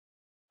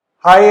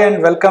Hi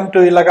and welcome to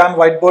eLagaan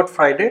Whiteboard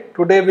Friday.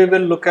 Today we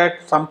will look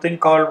at something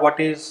called what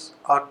is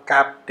a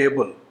cap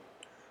table.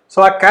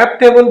 So a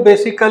cap table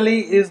basically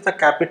is the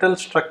capital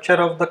structure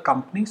of the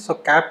company. So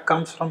cap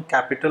comes from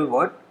capital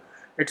word.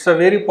 It's a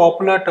very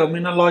popular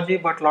terminology,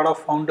 but a lot of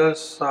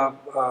founders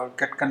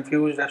get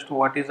confused as to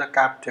what is a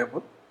cap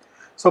table.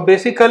 So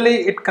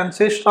basically it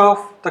consists of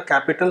the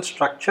capital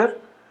structure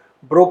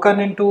broken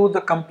into the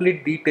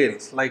complete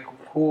details like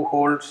who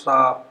holds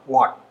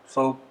what.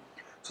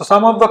 So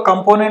some of the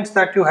components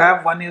that you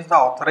have, one is the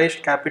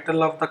authorized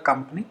capital of the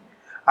company.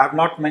 I have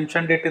not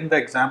mentioned it in the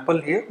example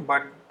here,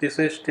 but this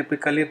is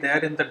typically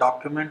there in the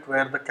document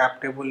where the cap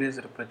table is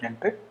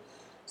represented.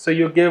 So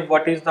you give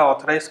what is the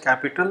authorized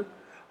capital,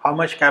 how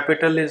much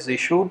capital is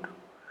issued,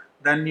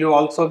 then you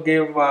also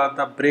give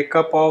the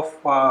breakup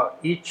of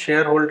each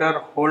shareholder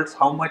holds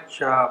how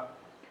much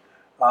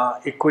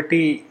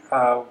equity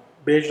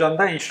based on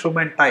the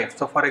instrument type.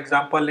 So for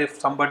example, if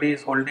somebody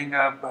is holding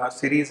a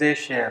Series A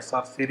shares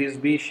or Series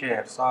B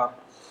shares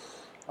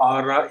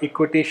or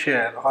equity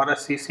share or a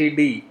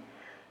CCD.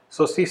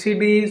 So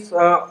CCDs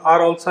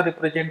are also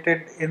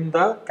represented in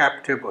the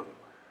cap table.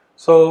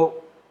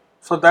 So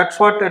that's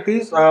what it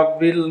is.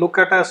 We'll look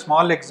at a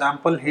small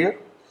example here.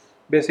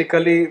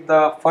 Basically,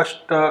 the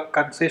first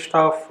consists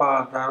of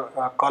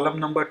the column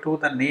number 2,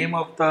 the name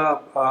of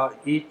the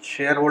each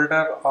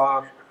shareholder,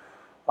 or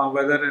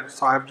whether it's,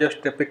 so I've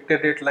just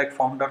depicted it like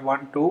founder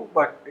 1, 2,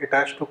 but it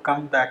has to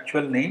come the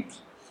actual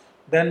names.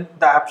 Then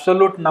the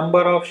absolute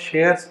number of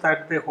shares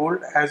that they hold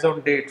as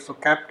on date. So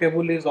cap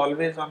table is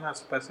always on a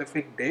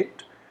specific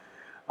date.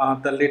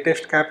 The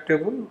latest cap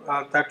table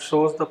that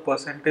shows the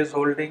percentage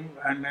holding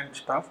and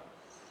stuff.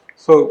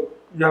 So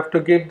you have to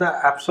give the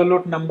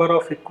absolute number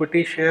of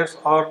equity shares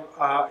or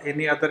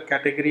any other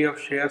category of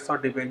shares or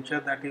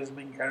debenture that is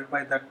being held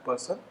by that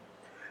person.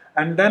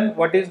 And then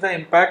what is the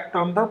impact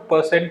on the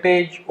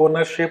percentage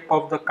ownership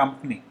of the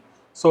company.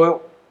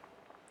 So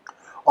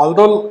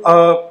although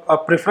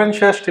preference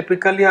shares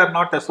typically are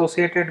not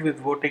associated with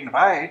voting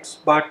rights,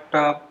 but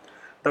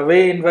the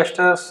way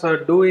investors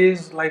do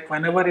is like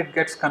whenever it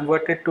gets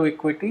converted to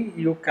equity,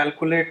 you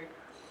calculate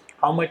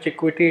how much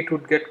equity it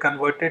would get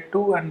converted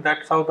to, and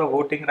that's how the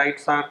voting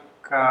rights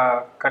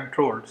are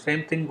controlled.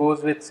 Same thing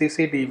goes with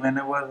CCD.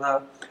 Whenever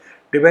the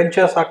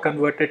debentures are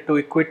converted to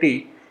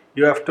equity,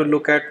 you have to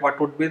look at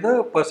what would be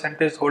the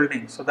percentage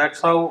holding. So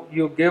that's how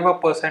you give a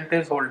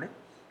percentage holding.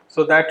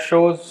 So that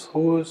shows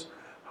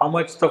how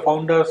much the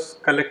founders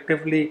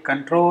collectively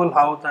control,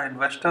 how the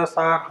investors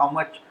are, how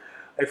much.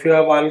 If you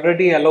have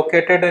already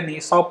allocated an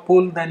ESOP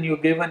pool, then you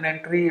give an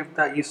entry. If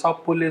the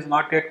ESOP pool is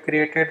not yet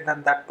created,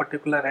 then that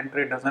particular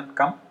entry doesn't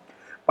come.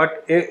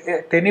 But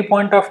at any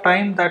point of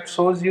time, that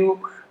shows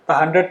you the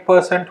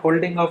 100%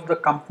 holding of the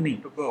company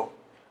to go.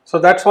 So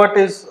that's what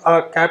is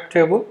a cap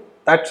table.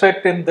 That's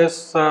it in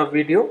this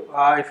video.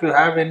 If you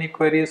have any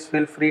queries,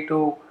 feel free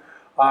to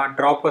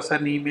drop us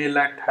an email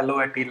at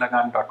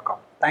hello@elagaan.com.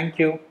 Thank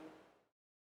you.